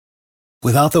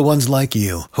Without the ones like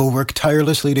you, who work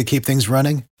tirelessly to keep things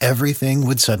running, everything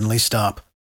would suddenly stop.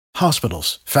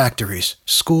 Hospitals, factories,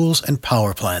 schools, and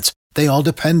power plants, they all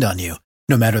depend on you.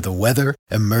 No matter the weather,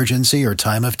 emergency, or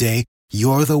time of day,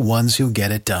 you're the ones who get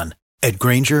it done. At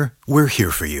Grainger, we're here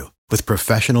for you with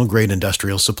professional-grade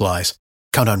industrial supplies.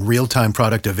 Count on real-time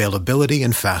product availability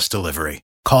and fast delivery.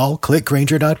 Call,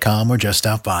 clickgrainger.com, or just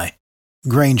stop by.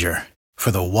 Grainger, for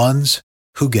the ones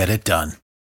who get it done.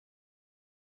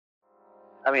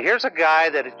 I mean, here's a guy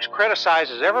that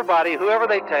criticizes everybody, whoever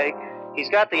they take. He's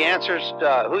got the answers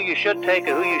to who you should take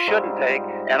and who you shouldn't take.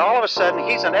 And all of a sudden,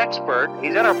 he's an expert.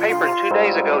 He's in our paper 2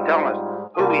 days ago telling us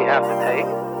who we have to take.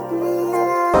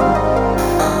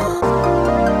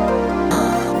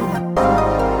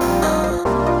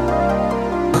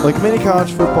 Like many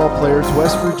college football players,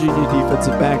 West Virginia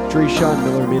defensive back Dreshun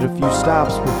Miller made a few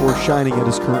stops before shining at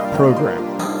his current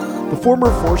program. The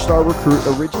former four-star recruit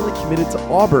originally committed to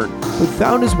Auburn, but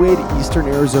found his way to Eastern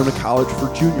Arizona College for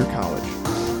junior college.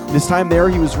 In his time there,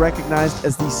 he was recognized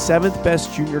as the 7th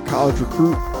best junior college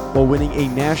recruit while winning a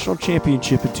national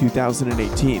championship in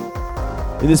 2018.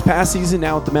 In this past season,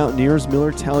 now at the Mountaineers,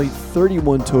 Miller tallied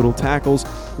 31 total tackles,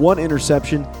 1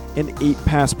 interception, and 8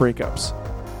 pass breakups.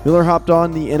 Miller hopped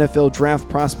on the NFL Draft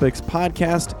Prospects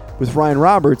podcast with Ryan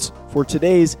Roberts for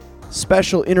today's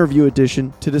special interview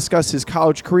edition to discuss his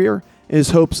college career and his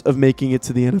hopes of making it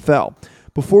to the NFL.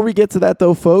 Before we get to that,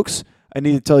 though, folks, I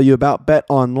need to tell you about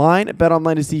BetOnline.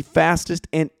 BetOnline is the fastest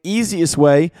and easiest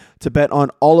way to bet on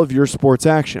all of your sports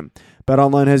action.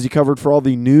 BetOnline has you covered for all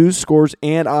the news, scores,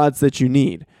 and odds that you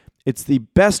need. It's the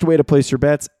best way to place your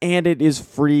bets, and it is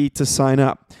free to sign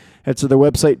up. Head to their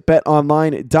website,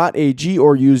 betonline.ag,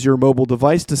 or use your mobile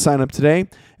device to sign up today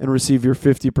and receive your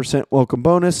 50% welcome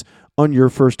bonus on your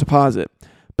first deposit.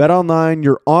 BetOnline,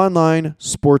 your online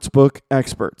sportsbook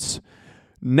experts.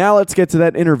 Now let's get to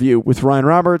that interview with Ryan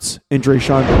Roberts and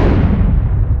Dreshun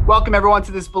Miller. Welcome, everyone,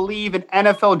 to this Believe in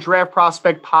NFL Draft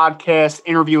Prospect podcast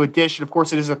interview edition. Of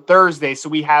course, it is a Thursday, so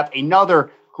we have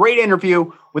another great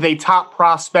interview with a top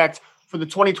prospect for the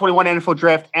 2021 NFL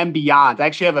Draft and beyond. I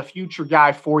actually have a future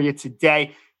guy for you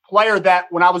today. Player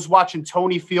that when I was watching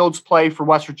Tony Fields play for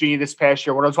West Virginia this past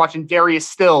year, when I was watching Darius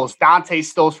Stills, Dante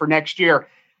Stills for next year,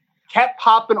 kept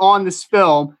popping on this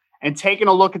film and taking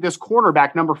a look at this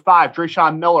cornerback, number 5,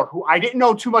 Dreshun Miller, who I didn't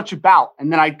know too much about.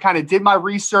 And then I kind of did my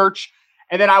research,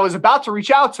 and then I was about to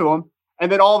reach out to him.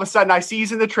 And then all of a sudden I see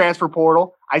he's in the transfer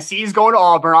portal. I see he's going to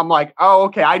Auburn. I'm like, oh,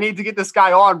 okay, I need to get this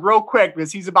guy on real quick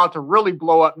because he's about to really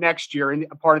blow up next year in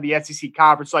a part of the SEC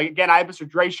conference. So again, I have Mr.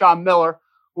 Dreshun Miller,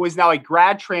 who is now a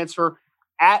grad transfer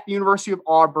at the University of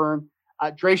Auburn.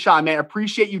 Dreshun, man,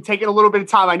 appreciate you taking a little bit of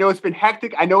time. I know it's been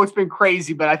hectic. I know it's been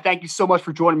crazy, but I thank you so much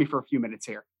for joining me for a few minutes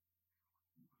here.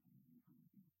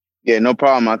 Yeah, no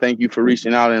problem. I thank you for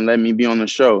reaching out and letting me be on the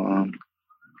show.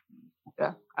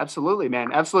 Yeah, absolutely,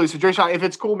 man. Absolutely. So, Dreshun, if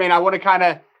it's cool, man, I want to kind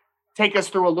of take us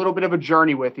through a little bit of a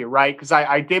journey with you, right? Because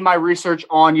I did my research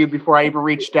on you before I even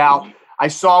reached out. I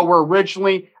saw we're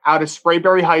originally out of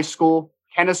Sprayberry High School.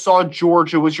 Kennesaw,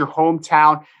 Georgia was your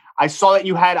hometown. I saw that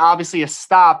you had obviously a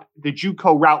stop, the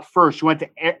JUCO route first. You went to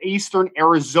Eastern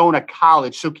Arizona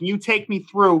College. So can you take me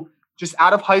through just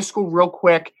out of high school real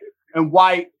quick and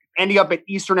why ending up at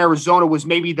Eastern Arizona was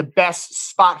maybe the best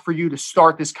spot for you to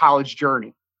start this college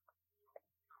journey?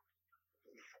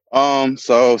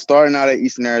 So starting out at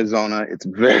Eastern Arizona, it's a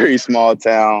very small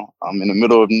town. I'm in the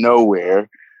middle of nowhere,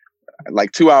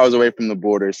 like 2 hours away from the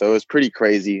border. So it was pretty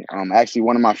crazy. Actually,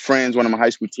 one of my high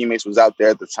school teammates was out there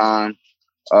at the time.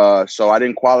 So I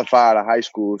didn't qualify out of high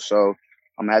school. So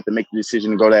I'm gonna have to make the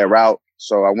decision to go that route.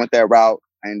 So I went that route.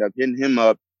 I ended up hitting him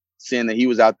up, seeing that he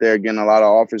was out there getting a lot of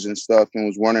offers and stuff and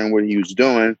was wondering what he was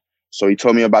doing. So he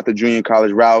told me about the junior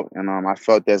college route. And I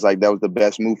felt that was the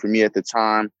best move for me at the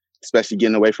time, especially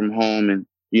getting away from home and,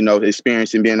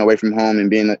 experiencing being away from home and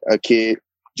being a kid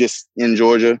just in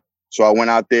Georgia. So I went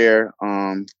out there.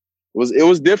 It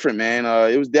was different, man.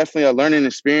 It was definitely a learning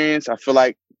experience. I feel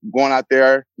like going out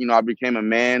there, I became a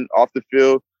man off the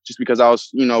field just because I was,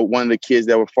 one of the kids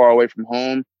that were far away from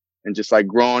home and just like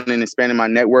growing and expanding my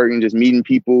network and just meeting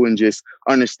people and just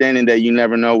understanding that you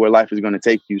never know where life is going to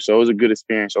take you. So it was a good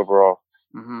experience overall.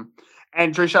 Mm-hmm.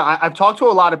 And Dreshun, I've talked to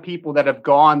a lot of people that have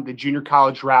gone the junior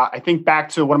college route. I think back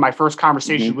to one of my first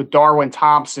conversations with Darwin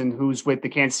Thompson, who's with the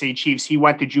Kansas City Chiefs. He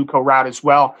went the JUCO route as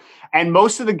well. And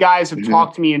most of the guys have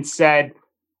talked to me and said,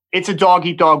 it's a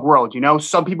dog-eat-dog world.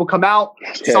 Some people come out,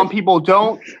 some people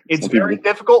don't. It's very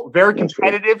difficult, very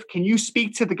competitive. Can you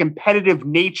speak to the competitive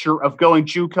nature of going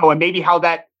JUCO and maybe how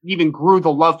that even grew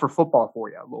the love for football for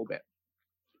you a little bit?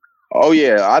 Oh,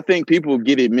 yeah. I think people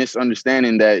get it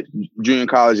misunderstanding that junior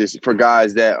college is for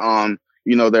guys that,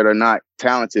 that are not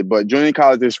talented. But junior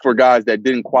college is for guys that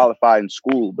didn't qualify in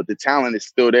school, but the talent is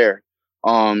still there.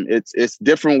 It's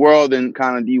different world than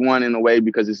kind of D1 in a way,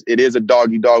 because it is a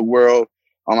dog-eat-dog world.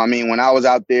 I mean, when I was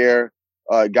out there,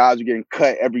 guys were getting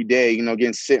cut every day,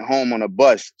 getting sent home on a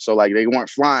bus. So like they weren't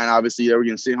flying, obviously they were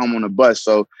getting sent home on a bus.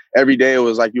 So every day it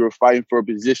was like you were fighting for a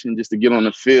position just to get on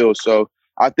the field. So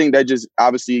I think that just,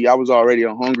 obviously I was already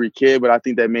a hungry kid, but I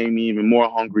think that made me even more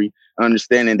hungry,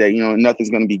 understanding that, nothing's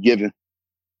going to be given.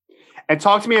 And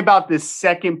talk to me about this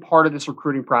second part of this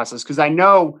recruiting process, because I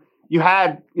know you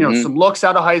had, some looks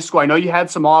out of high school. I know you had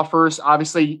some offers.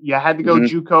 Obviously, you had to go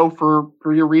JUCO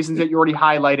for your reasons that you already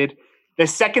highlighted. The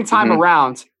second time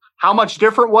around, how much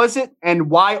different was it, and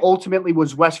why ultimately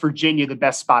was West Virginia the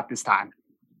best spot this time?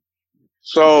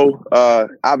 So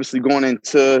obviously going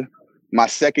into my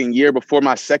second year,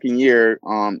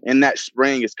 in that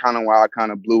spring is kind of why I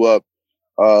kind of blew up.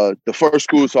 The first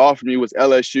school to offer me was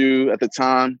LSU at the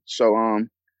time. So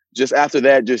just after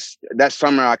that, that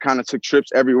summer, I kind of took trips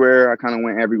everywhere. I kind of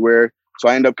went everywhere. So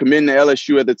I ended up committing to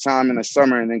LSU at the time in the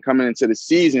summer, and then coming into the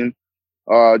season,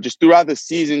 just throughout the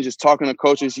season, just talking to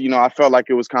coaches, I felt like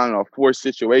it was kind of a forced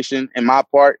situation in my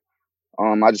part.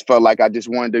 I just felt like I just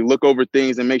wanted to look over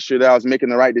things and make sure that I was making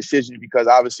the right decision, because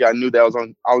obviously I knew that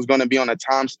I was going to be on a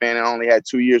time span and I only had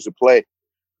 2 years to play.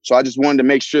 So I just wanted to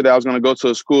make sure that I was going to go to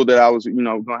a school that I was,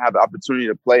 going to have the opportunity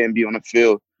to play and be on the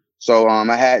field. So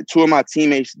I had two of my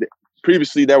teammates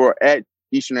previously that were at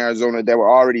Eastern Arizona that were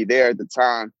already there at the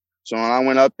time. So when I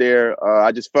went up there,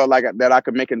 I just felt like that I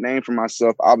could make a name for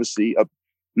myself, obviously,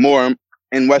 more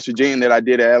in West Virginia than I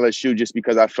did at LSU, just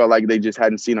because I felt like they just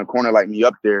hadn't seen a corner like me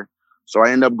up there. So I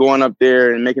ended up going up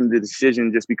there and making the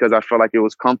decision just because I felt like it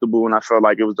was comfortable and I felt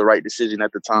like it was the right decision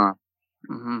at the time.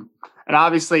 Mm-hmm. And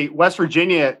obviously, West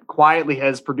Virginia quietly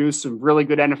has produced some really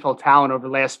good NFL talent over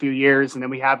the last few years. And then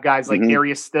we have guys like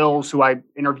Darius Stills, who I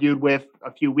interviewed with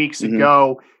a few weeks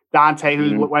ago, Dante,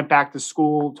 who went back to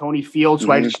school, Tony Fields,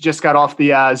 who I just got off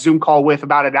the Zoom call with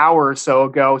about an hour or so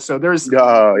ago. So there's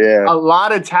a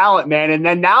lot of talent, man. And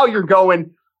then now you're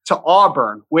going to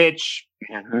Auburn, which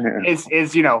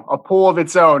is a pool of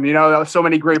its own. So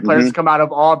many great players come out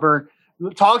of Auburn.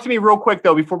 Talk to me real quick,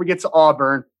 though, before we get to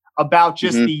Auburn, about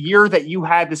just the year that you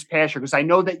had this past year, because I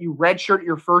know that you redshirted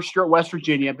your first year at West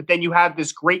Virginia, but then you have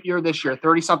this great year this year,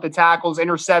 30-something tackles,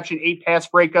 interception, 8 pass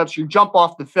breakups. You jump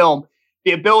off the film.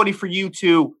 The ability for you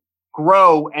to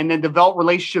grow and then develop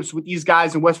relationships with these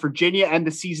guys in West Virginia and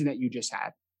the season that you just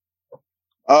had.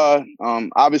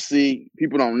 Obviously,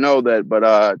 people don't know that, but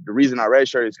the reason I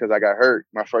redshirted is because I got hurt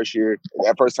my first year,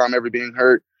 that first time ever being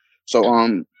hurt.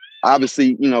 So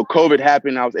obviously, COVID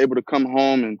happened. I was able to come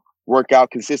home and work out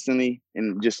consistently,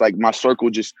 and just like my circle,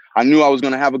 I knew I was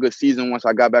going to have a good season once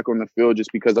I got back on the field,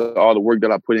 just because of all the work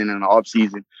that I put in the off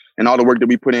season and all the work that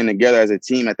we put in together as a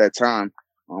team at that time.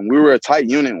 We were a tight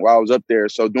unit while I was up there.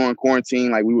 So during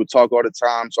quarantine, we would talk all the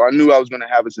time. So I knew I was going to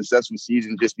have a successful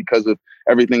season just because of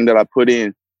everything that I put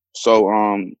in. So,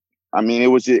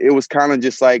 it was kind of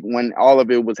just like when all of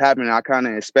it was happening, I kind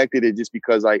of expected it, just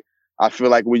because I feel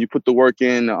like when you put the work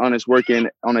in, the honest work in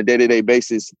on a day-to-day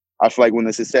basis, I feel like when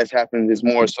the success happens, it's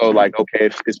more so like, okay,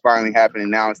 it's finally happening.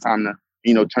 Now it's time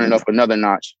to, turn it up another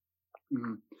notch.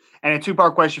 Mm-hmm. And a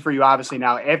two-part question for you, obviously,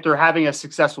 now. After having a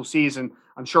successful season,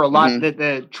 I'm sure a lot that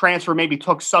the transfer maybe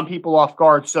took some people off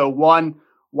guard. So one,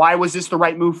 why was this the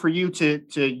right move for you to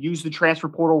use the transfer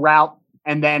portal route?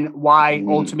 And then why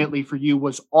ultimately for you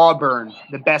was Auburn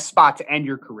the best spot to end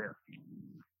your career?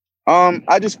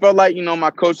 I just felt like,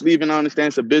 my coach leaving, I understand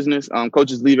it's a business.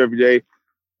 Coaches leave every day.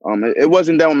 It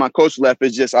wasn't that when my coach left.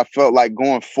 It's just I felt like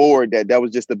going forward that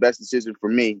was just the best decision for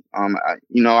me.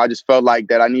 I just felt like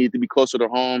that I needed to be closer to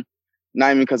home,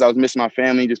 not even because I was missing my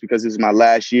family, just because this is my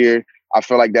last year. I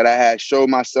felt like that I had showed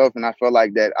myself, and I felt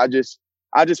like that I just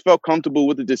felt comfortable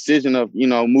with the decision of,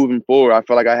 moving forward. I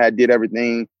felt like I did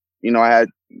everything. I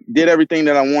did everything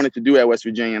that I wanted to do at West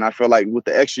Virginia. And I felt like with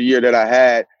the extra year that I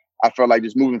had, I felt like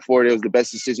just moving forward, it was the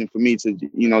best decision for me to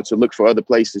look for other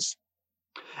places.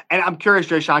 And I'm curious,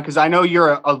 Dre'Shawn, because I know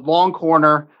you're a long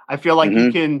corner. I feel like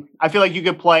you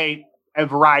can play a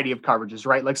variety of coverages,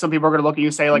 right? Like some people are going to look at you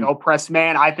and say like, oh, press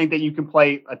man. I think that you can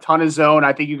play a ton of zone.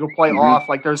 I think you can play off.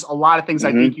 Like there's a lot of things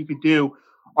I think you could do.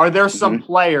 Are there some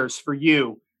players for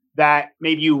you that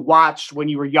maybe you watched when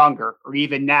you were younger or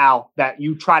even now that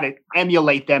you try to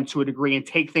emulate them to a degree and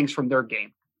take things from their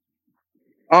game?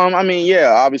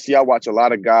 Obviously I watch a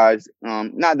lot of guys.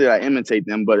 Not that I imitate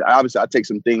them, but obviously I take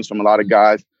some things from a lot of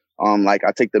guys. Like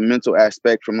I take the mental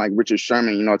aspect from like Richard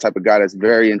Sherman, a type of guy that's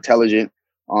very intelligent,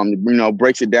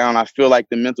 breaks it down. I feel like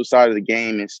the mental side of the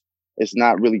game is it's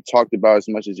not really talked about as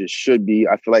much as it should be.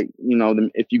 I feel like,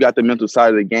 if you got the mental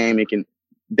side of the game, it can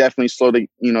definitely slow the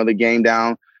game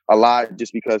down a lot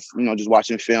just because, just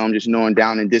watching film, just knowing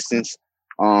down and distance.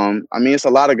 It's a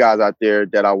lot of guys out there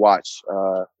that I watch,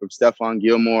 from Stephon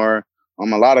Gilmore, a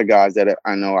lot of guys that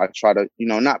I know I try to,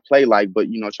 not play like, but,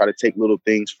 try to take little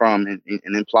things from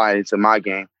and apply it into my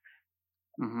game.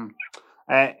 Mm-hmm.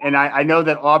 And I know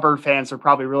that Auburn fans are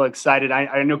probably really excited.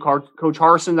 I know Coach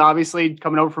Harsin, obviously,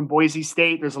 coming over from Boise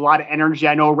State. There's a lot of energy,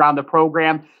 I know, around the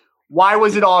program. Why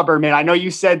was it Auburn, man? I know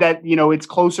you said that, it's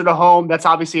closer to home. That's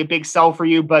obviously a big sell for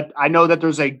you, but I know that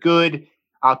there's a good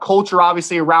culture,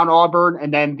 obviously, around Auburn,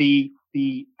 and then the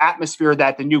atmosphere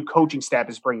that the new coaching staff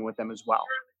is bringing with them as well.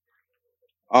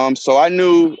 So I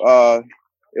knew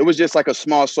it was just like a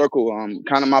small circle.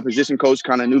 Kind of my position coach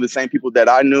kind of knew the same people that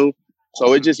I knew.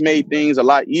 So it just made things a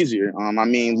lot easier.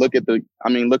 Look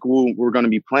who we're going to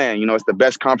be playing. It's the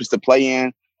best conference to play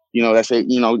in.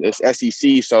 It's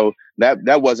SEC. So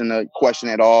that wasn't a question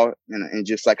at all. And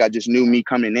just like I just knew me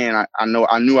coming in, I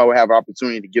knew I would have an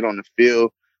opportunity to get on the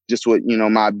field just with,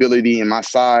 my ability and my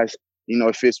size.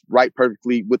 It fits right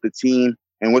perfectly with the team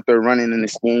and what they're running in the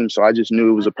scheme. So I just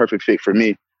knew it was a perfect fit for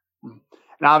me. And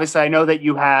obviously, I know that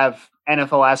you have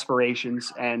NFL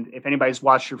aspirations. And if anybody's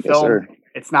watched your film,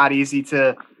 it's not easy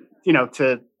to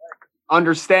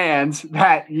understand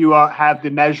that you have the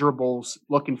measurables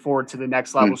looking forward to the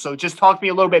next level. So just talk to me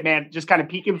a little bit, man, just kind of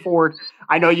peeking forward.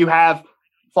 I know you have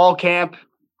fall camp,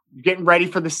 getting ready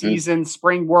for the season,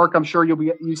 spring work. I'm sure you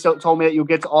told me that you'll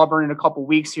get to Auburn in a couple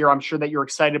weeks here. I'm sure that you're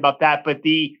excited about that, but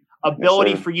the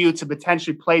ability for you to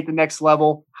potentially play at the next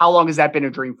level, how long has that been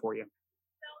a dream for you?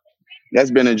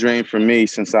 That's been a dream for me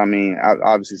since I've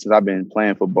been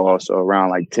playing football. So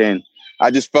around like 10,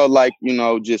 I just felt like,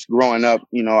 just growing up,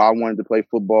 I wanted to play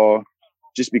football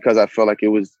just because I felt like it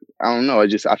was, I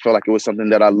felt like it was something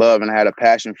that I love and I had a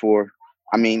passion for.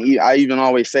 I even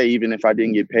always say, even if I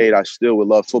didn't get paid, I still would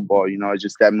love football. It's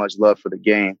just that much love for the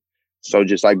game. So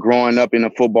just like growing up in a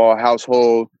football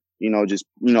household,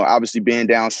 obviously being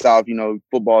down south,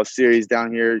 football series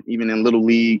down here, even in Little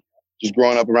League, just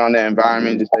growing up around that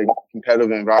environment, just a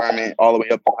competitive environment all the way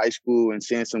up to high school and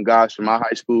seeing some guys from my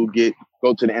high school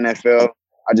go to the NFL.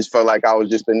 I just felt like I was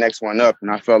just the next one up. And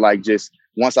I felt like just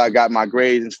once I got my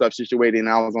grades and stuff situated and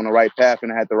I was on the right path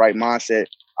and I had the right mindset,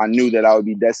 I knew that I would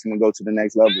be destined to go to the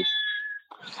next level.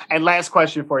 And last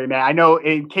question for you, man. I know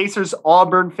in case there's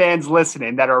Auburn fans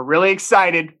listening that are really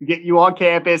excited to get you on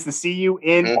campus, to see you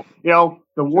in,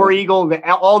 the War Eagle,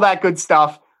 all that good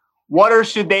stuff. What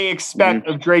should they expect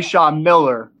of Dreshun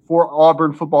Miller for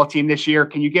Auburn football team this year?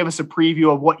 Can you give us a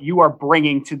preview of what you are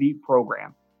bringing to the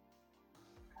program?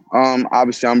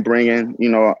 Obviously, I'm bringing,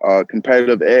 a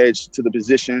competitive edge to the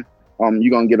position.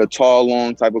 You're going to get a tall,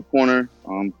 long type of corner,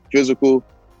 physical.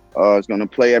 It's going to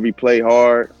play every play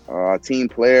hard. Team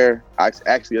player,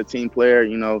 actually a team player.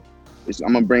 I'm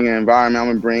going to bring an environment. I'm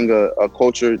going to bring a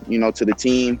culture, to the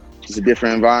team. It's a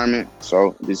different environment.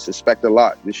 So just expect a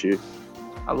lot this year.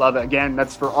 I love it. Again,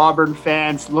 that's for Auburn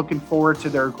fans looking forward to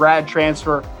their grad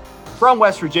transfer from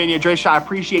West Virginia. Dreshun, I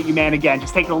appreciate you, man. Again,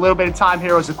 just taking a little bit of time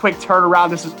here. It was a quick turnaround.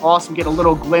 This is awesome. Get a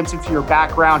little glimpse into your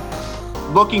background.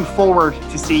 Looking forward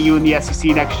to seeing you in the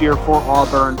SEC next year for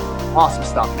Auburn. Awesome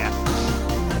stuff, man.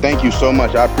 Thank you so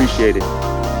much. I appreciate it.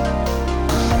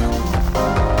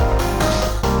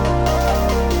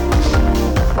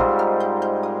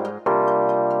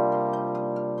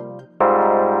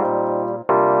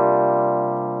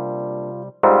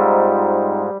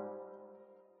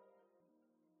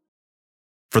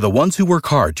 For the ones who work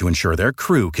hard to ensure their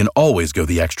crew can always go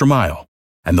the extra mile,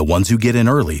 and the ones who get in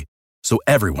early so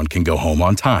everyone can go home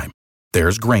on time,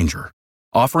 there's Grainger,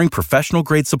 offering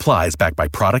professional-grade supplies backed by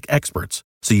product experts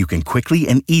so you can quickly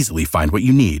and easily find what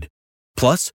you need.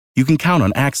 Plus, you can count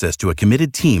on access to a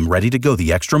committed team ready to go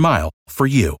the extra mile for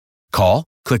you. Call,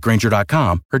 click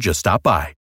Grainger.com, or just stop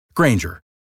by. Grainger,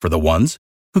 for the ones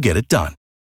who get it done.